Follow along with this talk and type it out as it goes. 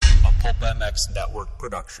Pulp MX Network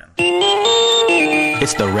production.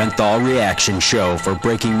 It's the Renthal Reaction Show for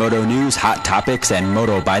breaking moto news, hot topics, and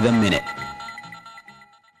moto by the minute.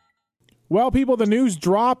 Well, people, the news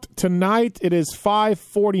dropped tonight. It is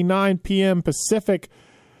 5:49 p.m. Pacific.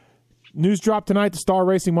 News dropped tonight. The Star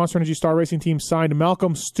Racing, Monster Energy Star Racing team signed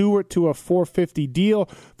Malcolm Stewart to a $450 deal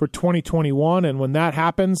for 2021. And when that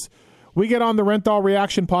happens, we get on the Renthal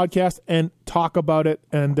Reaction podcast and talk about it,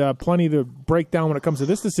 and plenty to break down when it comes to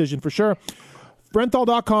this decision for sure.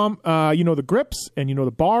 Renthal.com, you know the grips, and you know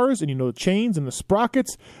the bars, and you know the chains and the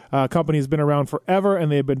sprockets. Company has been around forever,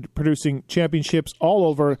 and they've been producing championships all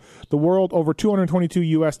over the world, over 222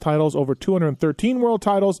 U.S. titles, over 213 world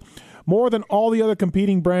titles, more than all the other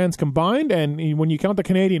competing brands combined, and when you count the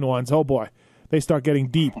Canadian ones, oh boy, they start getting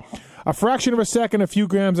deep. A fraction of a second, a few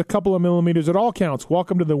grams, a couple of millimeters, it all counts.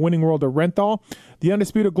 Welcome to the winning world of Renthal, the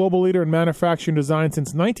undisputed global leader in manufacturing design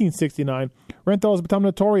since 1969. Renthal has become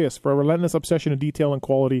notorious for a relentless obsession of detail and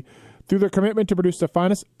quality. Through their commitment to produce the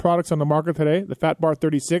finest products on the market today, the Fat Bar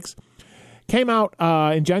 36 came out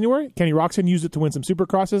in January. Kenny Roczen used it to win some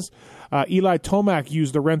Supercrosses. Eli Tomac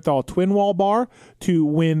used the Renthal Twin Wall Bar to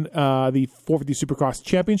win the 450 Supercross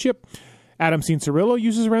Championship. Adam Cianciarillo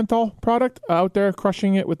uses Renthal product out there,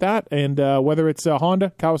 crushing it with that. And whether it's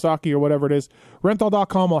Honda, Kawasaki, or whatever it is,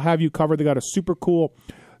 Renthal.com will have you covered. They got a super cool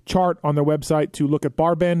chart on their website to look at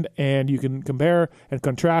bar bend, and you can compare and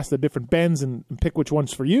contrast the different bends and pick which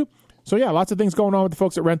one's for you. So, yeah, lots of things going on with the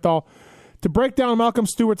folks at Renthal. To break down Malcolm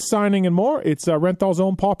Stewart's signing and more, it's Renthal's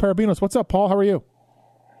own Paul Perebijnos. What's up, Paul? How are you?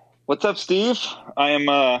 What's up, Steve? I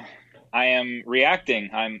am reacting.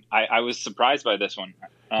 I was surprised by this one.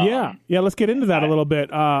 Yeah. Let's get into that a little bit.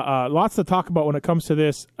 Lots to talk about when it comes to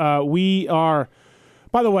this. We are,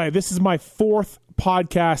 by the way, this is my fourth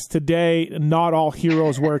podcast today. Not all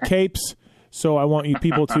heroes wear capes, so I want you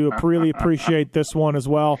people to really appreciate this one as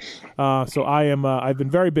well. So I've been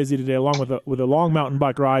very busy today, along with a long mountain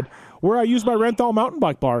bike ride where I use my Renthal mountain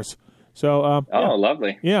bike bars. So, yeah.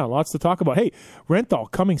 Lovely. Yeah, lots to talk about. Hey,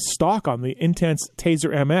 Renthal coming stock on the Intense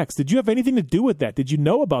Taser MX. Did you have anything to do with that? Did you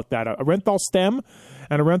know about that? A Renthal stem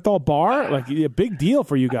and a Renthal bar? Like, a big deal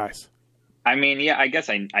for you guys. I mean, yeah, I guess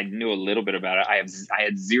I knew a little bit about it. I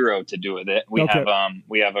had zero to do with it. We have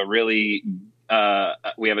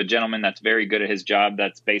a gentleman that's very good at his job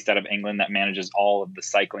that's based out of England that manages all of the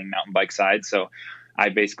cycling mountain bike side. So I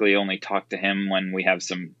basically only talk to him when we have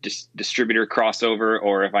some distributor crossover,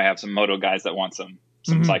 or if I have some moto guys that want some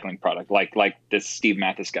cycling product, like this Steve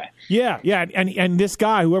Matthes guy. Yeah, and this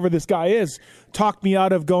guy, whoever this guy is, talked me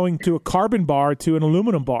out of going to a carbon bar to an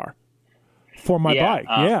aluminum bar for my bike.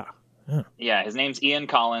 Yeah, his name's Ian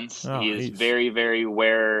Collins. He is very, very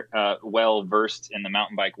well versed in the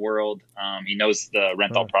mountain bike world. He knows the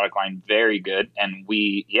Renthal product line very good, and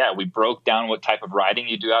we broke down what type of riding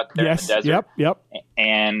you do out there in the desert. Yep.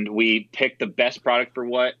 And we picked the best product for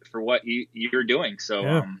what you're doing.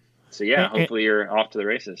 So. Hopefully you're off to the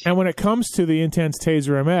races. And when it comes to the Intense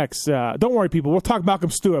Taser MX, don't worry, people. We'll talk Malcolm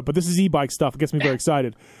Stewart, but this is e-bike stuff. It gets me very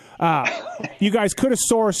excited. You guys could have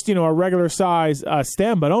sourced, a regular size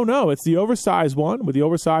stem, but oh no, it's the oversized one with the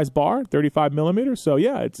oversized bar, 35 millimeters. So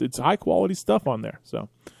yeah, it's high quality stuff on there. So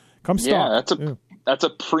come stock. Yeah, that's a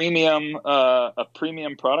premium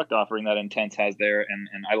product offering that Intense has there, and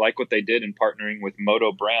I like what they did in partnering with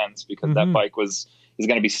Moto Brands, because that bike is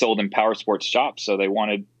going to be sold in power sports shops. So they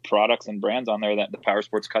wanted products and brands on there that the power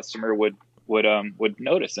sports customer would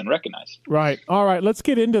notice and recognize. Right. All right. Let's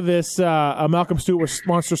get into this. Malcolm Stewart with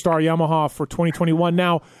Monster Star Yamaha for 2021.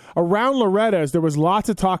 Now, around Loretta's, there was lots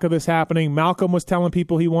of talk of this happening. Malcolm was telling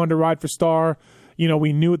people he wanted to ride for Star.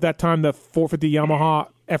 We knew at that time the 450 Yamaha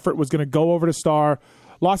effort was going to go over to Star.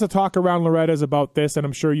 Lots of talk around Loretta's about this, and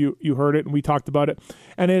I'm sure you heard it, and we talked about it.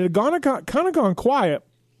 And it had kind of gone quiet.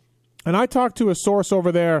 And I talked to a source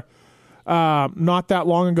over there not that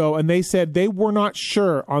long ago, and they said they were not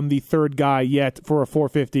sure on the third guy yet for a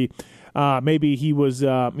 450. Maybe he was,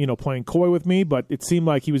 playing coy with me, but it seemed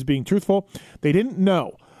like he was being truthful. They didn't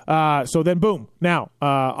know. So then, boom. Now,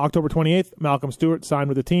 October 28th, Malcolm Stewart signed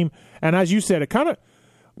with the team. And as you said, it kind of,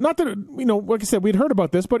 not that, like I said, we'd heard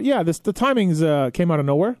about this, but yeah, the timings came out of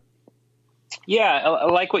nowhere. Yeah, I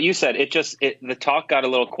like what you said. The talk got a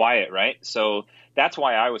little quiet, right? So that's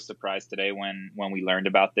why I was surprised today when we learned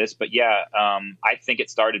about this. But yeah, I think it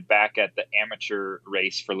started back at the amateur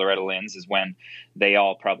race for Loretta Lynn's is when they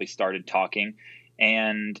all probably started talking.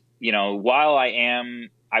 And, while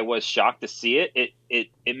I was shocked to see it,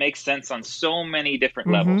 it makes sense on so many different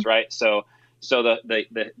levels, right? So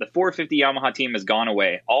the 450 Yamaha team has gone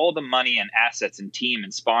away. All the money and assets and team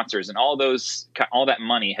and sponsors and all that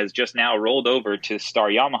money has just now rolled over to Star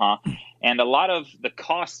Yamaha. And a lot of the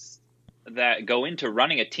costs that go into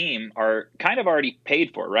running a team are kind of already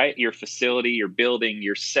paid for, right? Your facility, your building,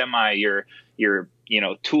 your semi, your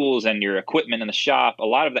tools and your equipment in the shop. A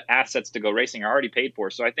lot of the assets to go racing are already paid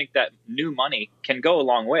for. So I think that new money can go a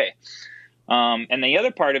long way. And the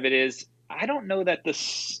other part of it is, I don't know that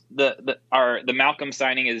the Malcolm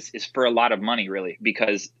signing is for a lot of money, really,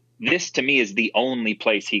 because this to me is the only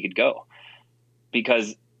place he could go,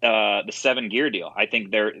 because the 7-gear deal, I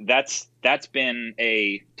think that's been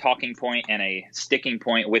a talking point and a sticking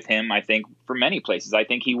point with him, I think, for many places. I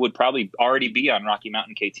think he would probably already be on Rocky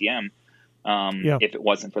Mountain KTM if it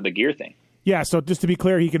wasn't for the gear thing. Yeah, so just to be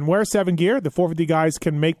clear, he can wear 7-gear. The 450 guys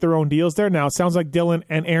can make their own deals there. Now, it sounds like Dylan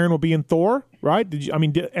and Aaron will be in Thor, right?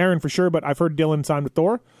 Aaron for sure, but I've heard Dylan signed with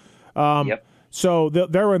Thor. Yep. So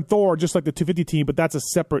they're in Thor, just like the 250 team, but that's a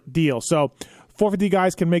separate deal. So 450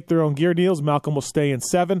 guys can make their own gear deals. Malcolm will stay in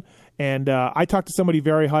 7. And I talked to somebody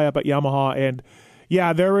very high up at Yamaha, and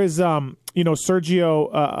yeah, there is,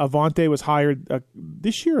 Sergio Avante was hired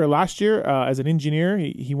this year or last year as an engineer.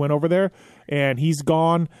 He went over there, and he's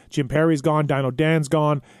gone. Jim Perry's gone. Dino Dan's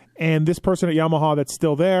gone. And this person at Yamaha that's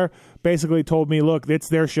still there basically told me, look, it's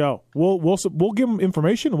their show. We'll give them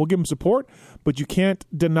information, we'll give them support, but you can't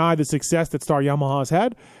deny the success that Star Yamaha has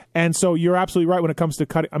had. And so you're absolutely right when it comes to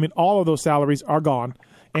cutting. I mean, all of those salaries are gone.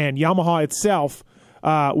 And Yamaha itself,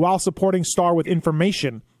 while supporting Star with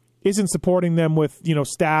information, isn't supporting them with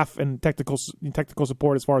staff and technical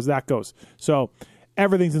support as far as that goes. So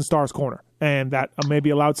everything's in Star's corner, and that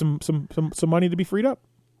maybe allowed some money to be freed up.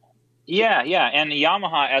 Yeah, and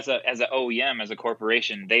Yamaha as a OEM, as a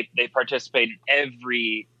corporation, they participate in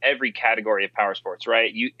every category of power sports,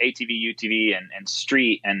 right? ATV, UTV, and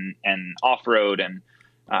street and off road, and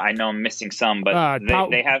I know I'm missing some, but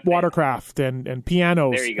they have watercraft and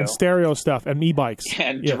pianos and stereo stuff and e-bikes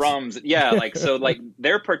and drums. Yeah,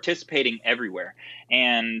 they're participating everywhere,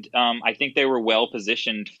 and I think they were well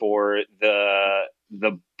positioned for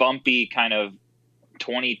the bumpy kind of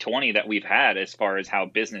 2020 that we've had as far as how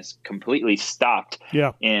business completely stopped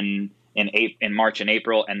in March and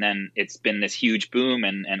April, and then it's been this huge boom,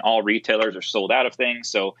 and all retailers are sold out of things.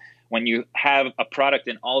 So when you have a product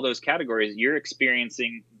in all those categories, you're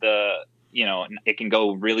experiencing it can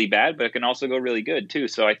go really bad, but it can also go really good too.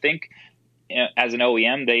 So I think as an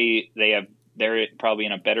OEM, they're probably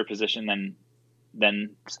in a better position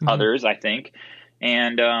than others, I think.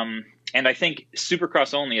 And I think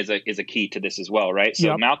Supercross only is a key to this as well, right?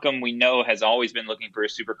 So Malcolm, we know, has always been looking for a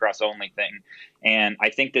Supercross only thing. And I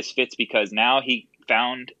think this fits because now he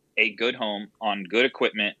found a good home on good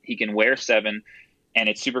equipment. He can wear 7, and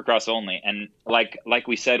it's Supercross only. And like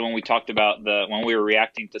we said when we talked about when we were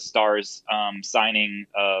reacting to Star's signing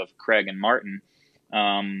of Craig and Martin,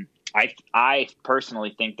 I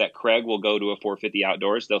personally think that Craig will go to a 450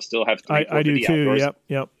 outdoors. They'll still have 3 450 I do too. outdoors.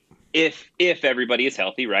 Yep. If everybody is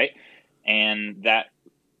healthy, right? And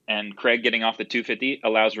Craig getting off the 250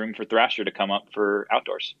 allows room for Thrasher to come up for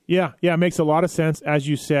outdoors. Yeah, it makes a lot of sense, as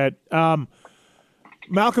you said.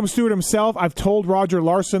 Malcolm Stewart himself, I've told Roger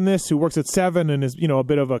Larson this, who works at 7 and is a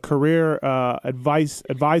bit of a career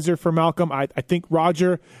advisor for Malcolm. I think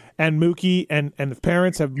Roger and Mookie and the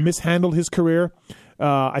parents have mishandled his career.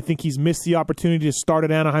 I think he's missed the opportunity to start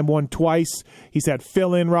at Anaheim 1 twice. He's had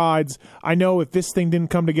fill-in rides. I know if this thing didn't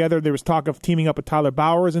come together, there was talk of teaming up with Tyler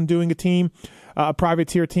Bowers and doing a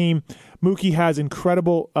privateer team. Mookie has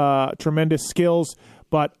incredible, tremendous skills,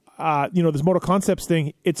 but this Moto Concepts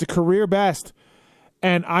thing, it's a career best.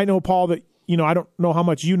 And I know, Paul, that I don't know how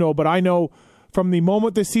much you know, but I know from the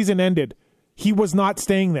moment the season ended, he was not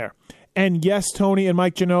staying there. And yes, Tony and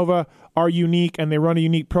Mike Genova are unique, and they run a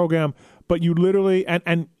unique program. But you literally,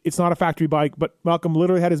 and it's not a factory bike, but Malcolm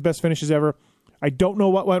literally had his best finishes ever. I don't know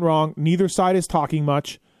what went wrong. Neither side is talking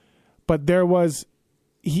much, but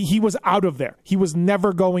he was out of there. He was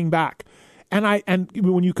never going back. And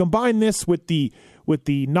when you combine this with the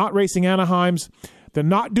not racing Anaheims, the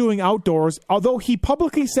not doing outdoors, although he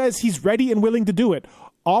publicly says he's ready and willing to do it,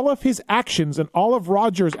 all of his actions and all of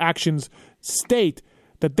Roger's actions state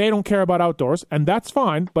that they don't care about outdoors, and that's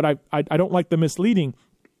fine, but I don't like the misleading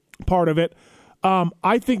part of it.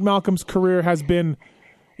 I think Malcolm's career has been,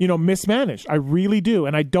 mismanaged. I really do.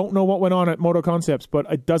 And I don't know what went on at Moto Concepts, but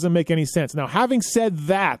it doesn't make any sense. Now, having said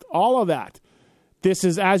that, all of that, this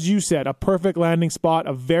is, as you said, a perfect landing spot,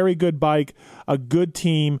 a very good bike, a good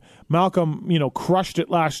team. Malcolm, crushed it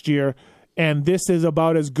last year. And this is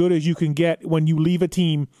about as good as you can get when you leave a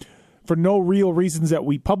team for no real reasons that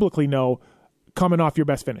we publicly know, coming off your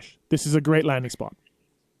best finish. This is a great landing spot.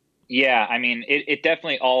 Yeah, I mean, it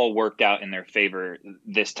definitely all worked out in their favor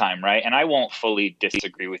this time, right? And I won't fully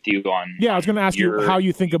disagree with you on. Yeah, I was going to ask you how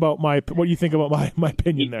you think about what you think about my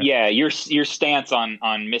opinion there. Yeah, your stance on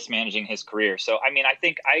mismanaging his career. So, I mean, I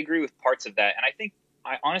think I agree with parts of that, and I think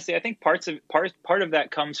part of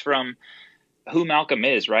that comes from who Malcolm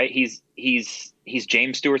is, right? He's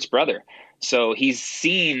James Stewart's brother, so he's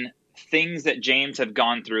seen things that James have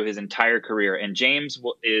gone through his entire career, and James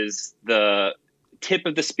is the tip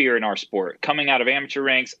of the spear in our sport, coming out of amateur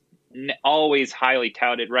ranks, always highly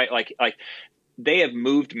touted, right? Like they have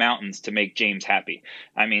moved mountains to make James happy.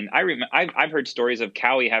 I mean, I've heard stories of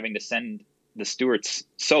Cowie having to send the Stewarts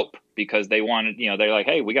soap because they wanted, they're like,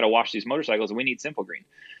 hey, we got to wash these motorcycles and we need Simple Green.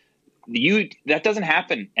 That doesn't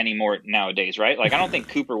happen anymore nowadays, right? Like, I don't think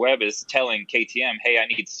Cooper Webb is telling KTM, hey, I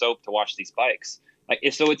need soap to wash these bikes.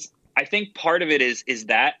 I think part of it is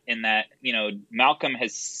that Malcolm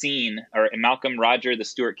has seen, or Malcolm Roger, the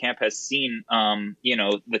Stewart camp has seen,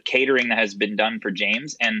 the catering that has been done for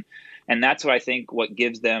James. And that's what I think what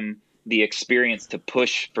gives them the experience to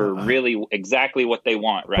push for really exactly what they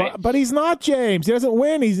want. Right. But he's not James. He doesn't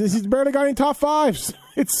win. He's barely got any top fives.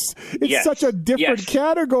 It's such a different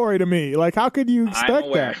category to me. Like, how could you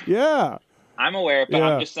expect that? Yeah. I'm aware, but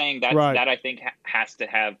I'm just saying that I think has to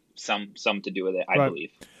have some to do with it. I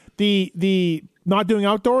believe. The not doing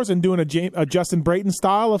outdoors and doing a Justin Brayton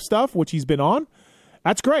style of stuff, which he's been on,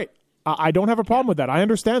 that's great. I don't have a problem with that. I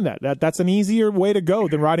understand that. That's an easier way to go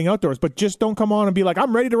than riding outdoors. But just don't come on and be like,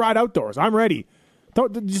 I'm ready to ride outdoors. I'm ready.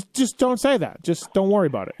 Just don't say that. Just don't worry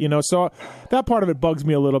about it. So that part of it bugs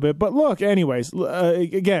me a little bit. But look, anyways,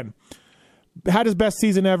 again, had his best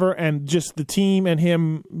season ever, and just the team and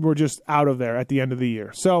him were just out of there at the end of the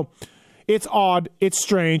year. So it's odd, it's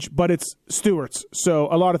strange, but it's Stewart's. So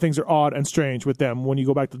a lot of things are odd and strange with them when you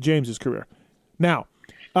go back to James's career. Now,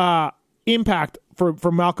 impact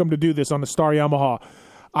for Malcolm to do this on the Star Yamaha.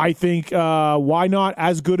 I think why not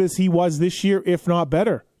as good as he was this year, if not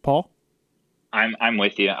better, Paul? I'm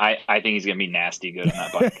with you. I think he's going to be nasty good on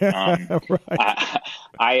that bike.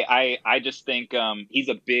 Right. I just think he's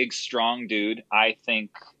a big, strong dude. I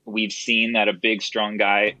think we've seen that a big, strong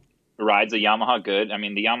guy rides a Yamaha good. I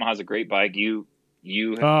mean, the Yamaha's a great bike. You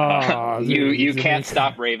can't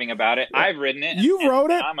stop raving about it. I've ridden it. You rode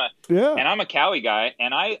it. And I'm a Cowie guy,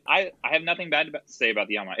 and I have nothing bad to say about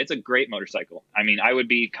the Yamaha. It's a great motorcycle. I mean, I would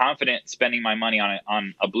be confident spending my money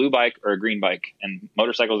on a blue bike or a green bike. And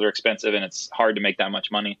motorcycles are expensive, and it's hard to make that much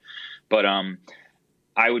money. But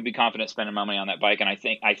I would be confident spending my money on that bike. And I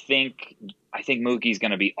think Mookie's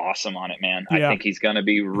going to be awesome on it, man. Yeah. I think he's going to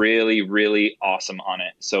be really, really awesome on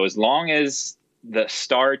it. So as long as the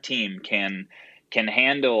Star team can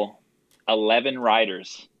handle 11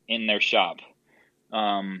 riders in their shop,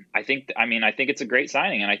 I think it's a great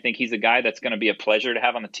signing, and I think he's a guy that's going to be a pleasure to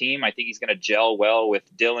have on the team. I think he's going to gel well with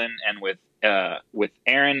Dylan and with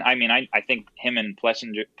Aaron. I mean, I think him and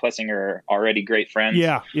Plessinger are already great friends.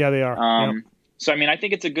 Yeah, they are. So I mean, I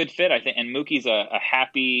think it's a good fit. I think, and Mookie's a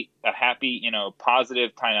happy,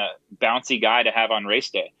 positive kind of bouncy guy to have on race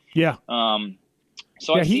day. Yeah.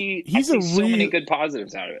 So I see so many good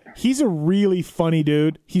positives out of it. He's a really funny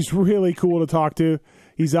dude. He's really cool to talk to.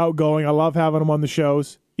 He's outgoing. I love having him on the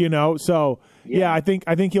shows. So yeah, I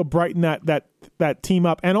think he'll brighten that team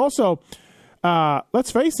up. And also, let's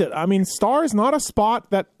face it. I mean, Star is not a spot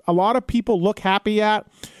that a lot of people look happy at.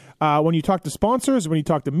 When you talk to sponsors, when you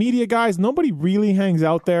talk to media guys, nobody really hangs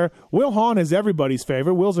out there. Will Hahn is everybody's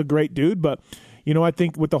favorite. Will's a great dude, but I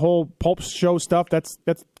think with the whole Pulp Show stuff, that's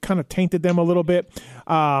kind of tainted them a little bit.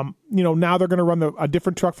 Now they're going to run a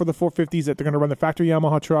different truck for the 450s. That they're going to run the factory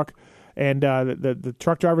Yamaha truck, and the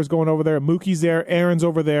truck driver's going over there. Mookie's there. Aaron's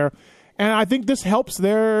over there, and I think this helps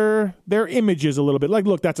their images a little bit. Like,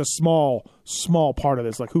 look, that's a small part of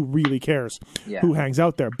this. Like, who really cares who hangs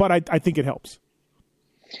out there? But I think it helps.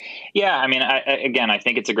 Yeah, I mean, I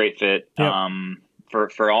think it's a great fit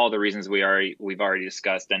for all the reasons we've already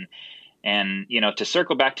discussed, and to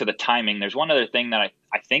circle back to the timing, there's one other thing that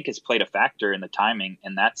I think has played a factor in the timing,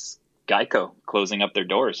 and that's Geico closing up their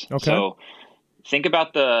doors. Okay. So think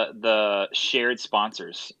about the shared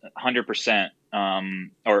sponsors, 100%,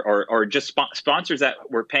 or just sponsors that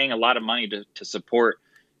were paying a lot of money to support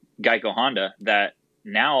Geico Honda. That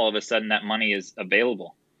now all of a sudden that money is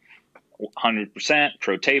available. 100%,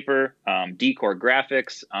 Pro Taper, Decor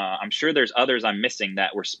Graphics. I'm sure there's others I'm missing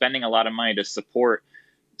that were spending a lot of money to support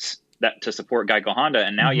Geico Honda,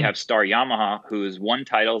 and now you have Star Yamaha, who's won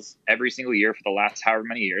titles every single year for the last however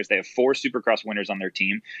many years. They have 4 Supercross winners on their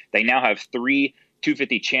team. They now have 3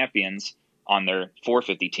 250 champions on their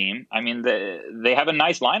 450 team. I mean, they have a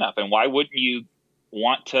nice lineup, and why wouldn't you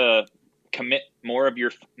want to commit more of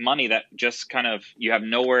your money that just kind of you have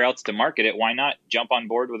nowhere else to market it, why not jump on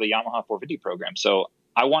board with a Yamaha 450 program? So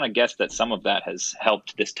I want to guess that some of that has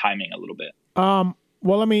helped this timing a little bit.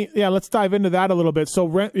 Well, let's dive into that a little bit. So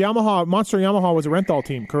Monster Yamaha was a Renthal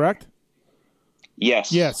team, correct?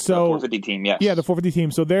 Yes. Yes. So the 450 team. Yes. Yeah, the 450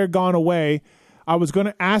 team. So they're gone away. I was going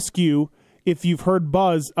to ask you if you've heard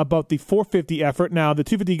buzz about the 450 effort. Now, the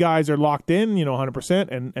 250 guys are locked in,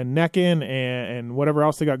 100%, and neck in, and whatever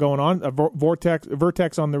else they got going on.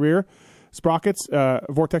 Vertex on the rear sprockets.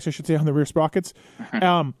 Vortex, I should say, on the rear sprockets.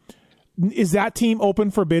 Is that team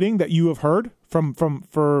open for bidding that you have heard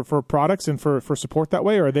for products and for support that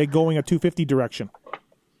way, or are they going a 250 direction?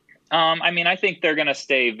 I think they're going to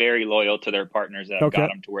stay very loyal to their partners that have got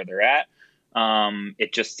them to where they're at.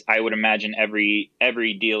 I would imagine every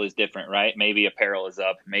deal is different, right? Maybe apparel is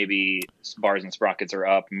up, maybe bars and sprockets are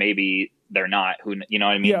up, maybe they're not. You know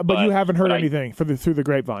what I mean? Yeah, but you haven't heard anything through the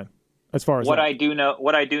grapevine, as far as what I do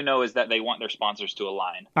know is that they want their sponsors to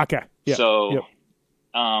align. Okay. Yeah. So,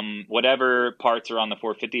 whatever parts are on the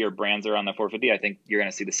 450 or brands are on the 450, I think you're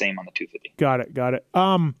going to see the same on the 250. Got it.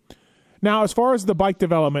 Now, as far as the bike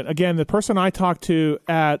development, again, the person I talked to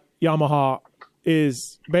at Yamaha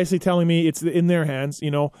is basically telling me it's in their hands.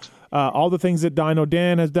 All the things that Dino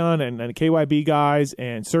Dan has done and KYB guys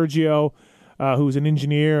and Sergio, who's an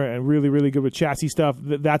engineer and really, really good with chassis stuff,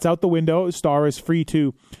 that's out the window. Star is free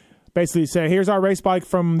to basically say, here's our race bike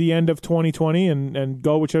from the end of 2020 and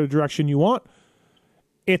go whichever direction you want.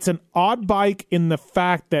 It's an odd bike in the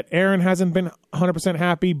fact that Aaron hasn't been 100%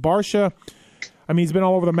 happy. Barsha, he's been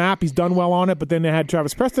all over the map. He's done well on it, but then they had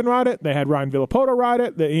Travis Preston ride it. They had Ryan Villapoto ride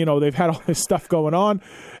it. They've had all this stuff going on,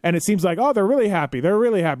 and it seems like, they're really happy. They're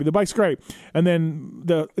really happy. The bike's great. And then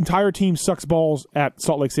the entire team sucks balls at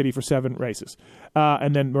Salt Lake City for 7 races.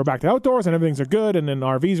 And then we're back to outdoors, and everything's good, and then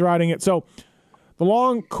RV's riding it. So the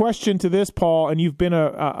long question to this, Paul, and you've been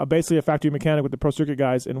basically a factory mechanic with the Pro Circuit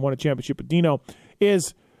guys and won a championship with Dino,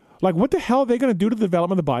 is what the hell are they going to do to the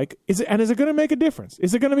development of the bike? Is it going to make a difference?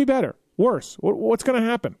 Is it going to be better? Worse? What's going to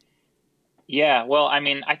happen? Yeah, well,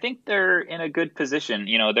 I think they're in a good position,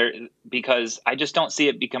 because I just don't see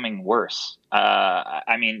it becoming worse.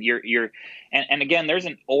 You're and again, there's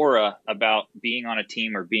an aura about being on a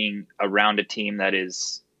team or being around a team that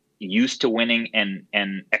is used to winning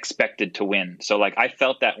and expected to win. So I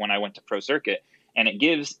felt that when I went to Pro Circuit, and it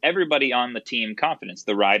gives everybody on the team confidence,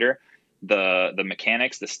 the rider, the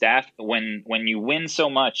mechanics, the staff. When you win so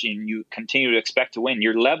much and you continue to expect to win,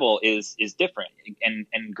 your level is different. And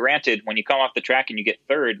granted, when you come off the track and you get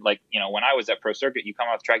third, when I was at Pro Circuit, you come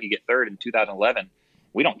off the track, you get third in 2011.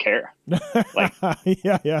 We don't care.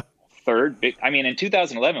 Yeah. Third. In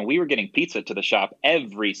 2011, we were getting pizza to the shop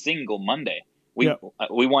every single Monday.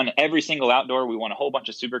 We won every single outdoor. We won a whole bunch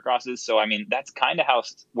of supercrosses. So, that's kind of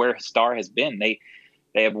where Star has been. They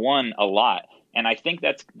have won a lot. And I think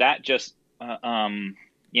that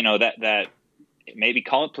maybe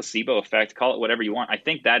call it placebo effect, call it whatever you want. I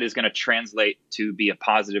think that is going to translate to be a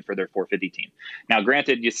positive for their 450 team. Now,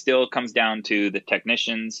 granted, it still comes down to the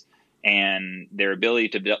technicians and their ability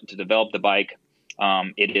to develop the bike.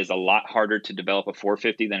 It is a lot harder to develop a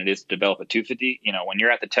 450 than it is to develop a 250. When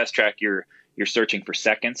you're at the test track, you're searching for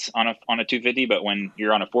seconds on a 250, but when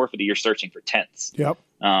you're on a 450, you're searching for tenths. Yep.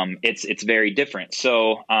 It's very different.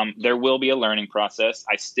 So there will be a learning process.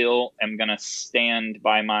 I still am going to stand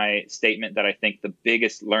by my statement that I think the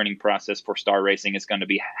biggest learning process for Star Racing is going to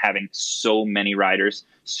be having so many riders,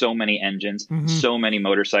 so many engines, so many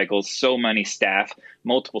motorcycles, so many staff,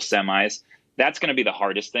 multiple semis. That's going to be the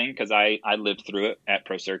hardest thing, because I lived through it at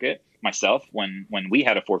Pro Circuit myself when we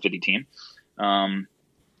had a 450 team.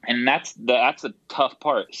 And that's a tough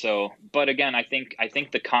part. So, but again, I think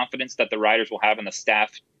the confidence that the riders will have in the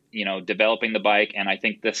staff, developing the bike, and I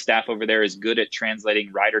think the staff over there is good at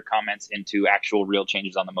translating rider comments into actual real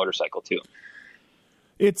changes on the motorcycle too.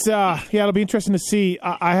 It's it'll be interesting to see.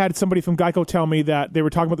 I had somebody from Geico tell me that they were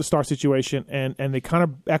talking about the Star situation, and they kind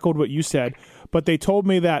of echoed what you said, but they told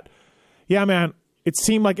me that, yeah, man, it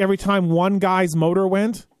seemed like every time one guy's motor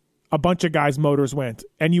went, a bunch of guys' motors went,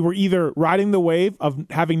 and you were either riding the wave of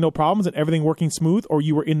having no problems and everything working smooth, or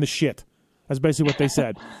you were in the shit. That's basically what they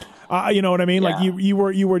said. You know what I mean? Yeah. Like you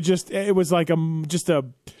were just, it was like just a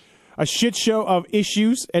shit show of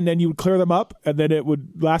issues, and then you would clear them up, and then it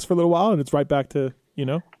would last for a little while, and it's right back to,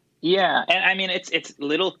 Yeah, and it's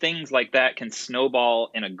little things like that can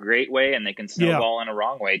snowball in a great way, and they can snowball in a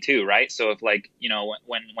wrong way too, right? So if when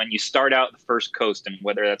you start out the first coast, and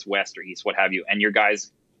whether that's west or east, what have you, and your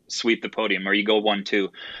guys sweep the podium or you go 1-2,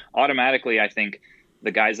 automatically I think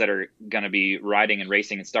the guys that are going to be riding and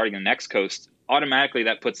racing and starting the next coast automatically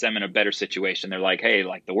that puts them in a better situation. They're like, hey,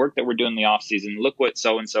 like the work that we're doing in the off season, look what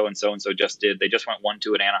so-and-so and so-and-so just did. They just went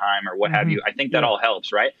 1-2 at Anaheim or what have you. I think that all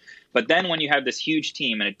helps, right? But then when you have this huge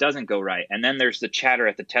team and it doesn't go right, and then there's the chatter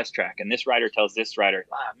at the test track, and this rider tells this rider,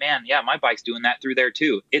 man, yeah, my bike's doing that through there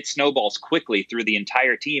too. It snowballs quickly through the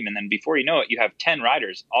entire team. And then before you know it, you have 10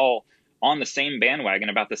 riders all on the same bandwagon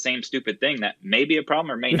about the same stupid thing that may be a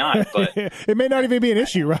problem or may not. But it may not even be an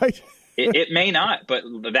issue, right? it may not, but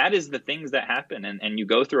that is the things that happen and you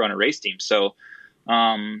go through on a race team. So,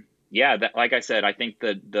 that, like I said, I think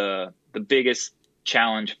the biggest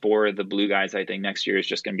challenge for the Blue guys, I think next year is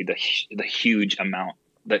just going to be the huge amount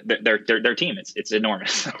that their team. It's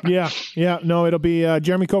enormous. No, it'll be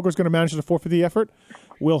Jeremy Coker's going to manage the 450 effort.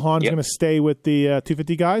 Will Hahn's going to stay with the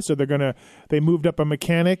 250 guys. So they moved up a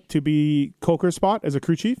mechanic to be Coker's spot as a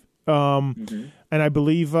crew chief. And I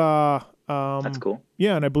believe that's cool.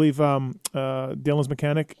 Yeah, and I believe Dylan's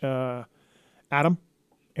mechanic Adam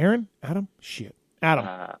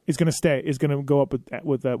is going to stay. Is going to go up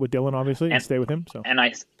with Dylan, obviously, and stay with him. So, and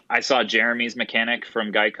I saw Jeremy's mechanic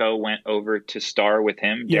from Geico went over to Star with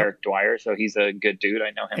him, Derek Dwyer. So he's a good dude.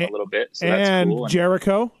 I know him a little bit. So that's cool. And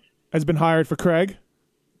Jericho has been hired for Craig.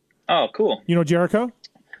 Oh, cool. You know Jericho?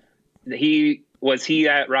 Was he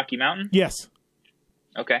at Rocky Mountain? Yes.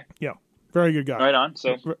 Okay. Yeah. Very good guy. Right on.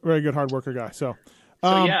 So very good hard worker guy. So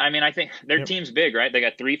yeah, I mean, I think their team's big, right? They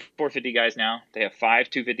got 3 450 guys now. They have 5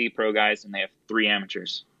 250 pro guys, and they have 3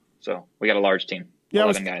 amateurs. So we got a large team. Yeah,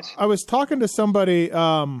 11 guys. I was talking to somebody.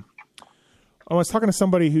 Who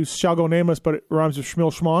shall go nameless, but it rhymes with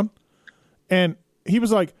Schmil Schmon, and he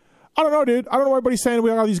was like, "I don't know, dude. I don't know why everybody's saying we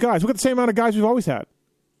got all these guys. We got the same amount of guys we've always had."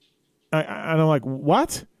 And I'm like,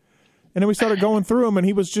 "What?" And then we started going through them, and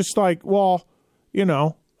he was just like, "Well,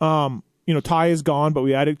 Ty is gone, but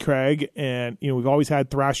we added Craig, and we've always had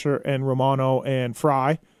Thrasher and Romano and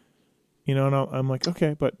Fry, and I'm like,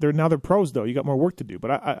 okay, but they're pros though. You got more work to do,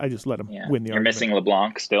 but I just let them win the argument. You're missing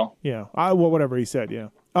LeBlanc still. Yeah, whatever he said. Yeah.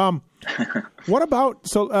 What about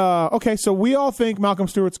so we all think Malcolm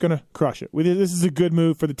Stewart's going to crush it. This is a good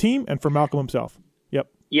move for the team and for Malcolm himself. Yep.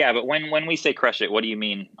 Yeah, but when we say crush it, what do you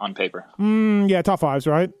mean on paper? Yeah, top 5s,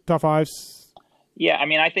 right? Top 5s. Yeah, I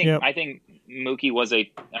mean, I think Mookie was a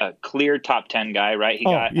clear top 10 guy, right? He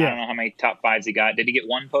got, I don't know how many top 5s he got. Did he get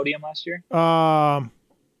 1 podium last year?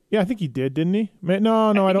 Yeah, I think he did, didn't he? No,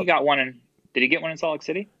 I don't. He got 1 did he get 1 in Salt Lake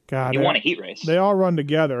City? God, he won a heat race. They all run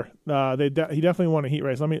together. He definitely won a heat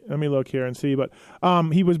race. Let me look here and see. But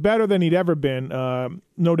he was better than he'd ever been.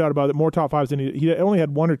 No doubt about it. More top 5s than he only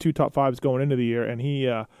had 1 or 2 top 5s going into the year, and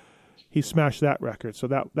he smashed that record. So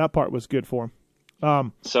that part was good for him.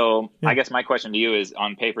 I guess my question to you is,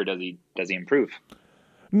 on paper, does he improve?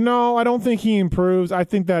 No, I don't think he improves. I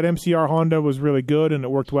think that MCR Honda was really good and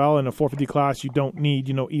it worked well. In a 450 class, you don't need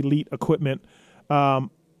elite equipment.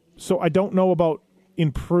 So I don't know about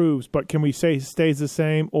improves, but can we say he stays the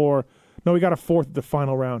same? Or no, he got a 4th at the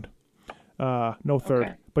final round. No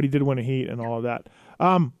 3rd, but he did win a heat and all of that.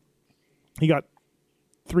 He got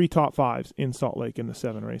 3 top 5s in Salt Lake in the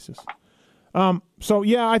 7 races. So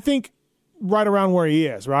yeah, I think right around where he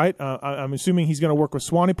is, right? I'm assuming he's going to work with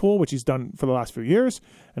Swanee Pool, which he's done for the last few years,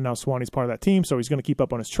 and now Swanee's part of that team, so he's going to keep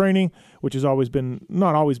up on his training, which has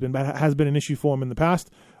not always been, but has been an issue for him in the past.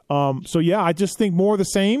 So yeah, I just think more of the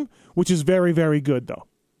same, which is very, very good, though.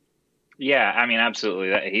 Yeah, I mean,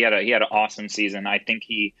 absolutely. He had an awesome season. I think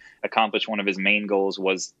he accomplished one of his main goals,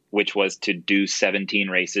 which was to do 17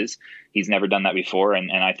 races. He's never done that before,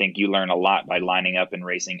 and I think you learn a lot by lining up and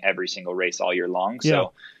racing every single race all year long. Yeah.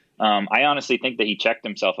 So I honestly think that he checked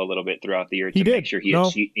himself a little bit throughout the year to make sure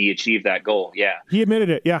he achieved that goal. Yeah. He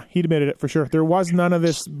admitted it. Yeah, he admitted it for sure. There was none of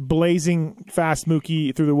this blazing fast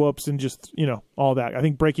Mookie through the whoops and just, all that. I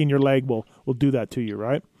think breaking your leg will do that to you,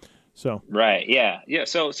 right? So right. Yeah.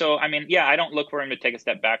 So I mean, yeah, I don't look for him to take a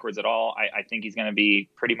step backwards at all. I think he's going to be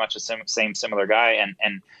pretty much the same similar guy.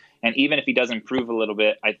 And even if he does improve a little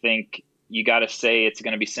bit, I think you got to say it's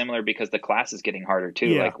going to be similar because the class is getting harder too.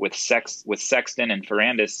 Yeah. Like with Sexton and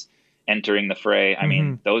Ferrandis entering the fray. I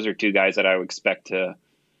mean, those are 2 guys that I would expect to.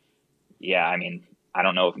 Yeah, I mean, I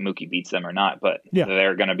don't know if Mookie beats them or not, but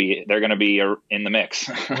they're going to be in the mix.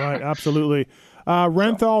 Right, absolutely.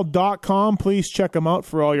 Renthal.com. Please check them out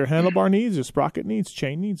for all your handlebar needs, your sprocket needs,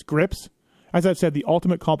 chain needs, grips. As I've said, the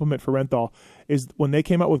ultimate compliment for Renthal is when they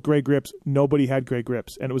came out with gray grips, nobody had gray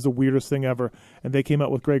grips, and it was the weirdest thing ever. And they came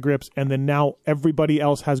out with gray grips, and then now everybody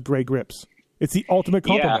else has gray grips. It's the ultimate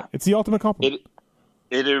compliment. Yeah. It's the ultimate compliment.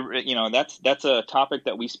 That's a topic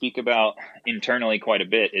that we speak about internally quite a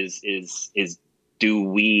bit. Is do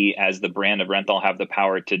we as the brand of Renthal have the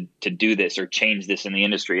power to do this or change this in the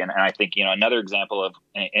industry? And I think, another example of,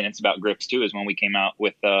 and it's about grips too, is when we came out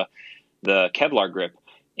with the Kevlar grip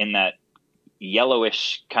in that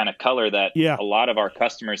yellowish kind of color that a lot of our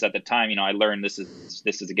customers at the time, I learned this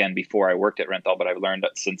is again before I worked at Renthal, but I've learned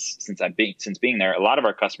that since being there, a lot of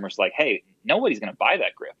our customers like, hey, nobody's going to buy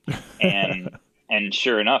that grip. And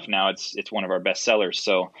sure enough, now it's one of our best sellers.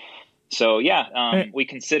 So we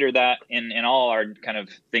consider that in all our kind of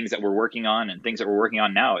things that we're working on, and things that we're working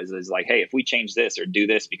on now is like, hey, if we change this or do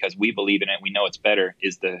this because we believe in it, we know it's better,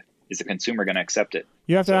 is the consumer going to accept it?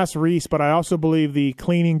 You have to ask Reese, but I also believe the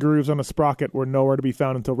cleaning grooves on the sprocket were nowhere to be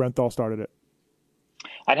found until Renthal started it.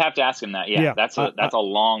 I'd have to ask him that. Yeah, that's a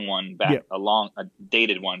long one back, a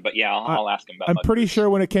dated one. But I'll ask him about. I'm pretty sure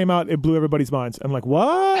when it came out, it blew everybody's minds. I'm like,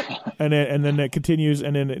 what? and then it continues,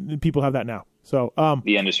 and then people have that now. So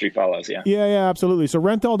the industry follows. Yeah, absolutely. So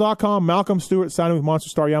Renthal.com, Malcolm Stewart signing with Monster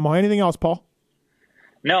Star Yamaha. Anything else, Paul?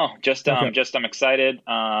 No, just I'm excited.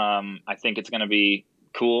 I think it's going to be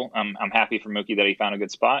cool. I'm happy for Mookie that he found a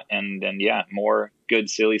good spot, and then more good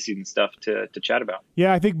silly season stuff to chat about.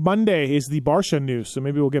 Yeah, I think Monday is the Barsha news, so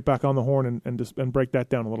maybe we'll get back on the horn and break that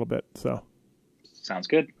down a little bit. So sounds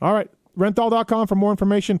good. All right, Renthal.com for more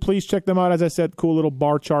information. Please check them out. As I said, cool little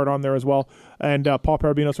bar chart on there as well. And Paul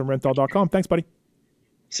Perebijnos from Renthal.com. Thanks, buddy.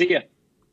 See ya.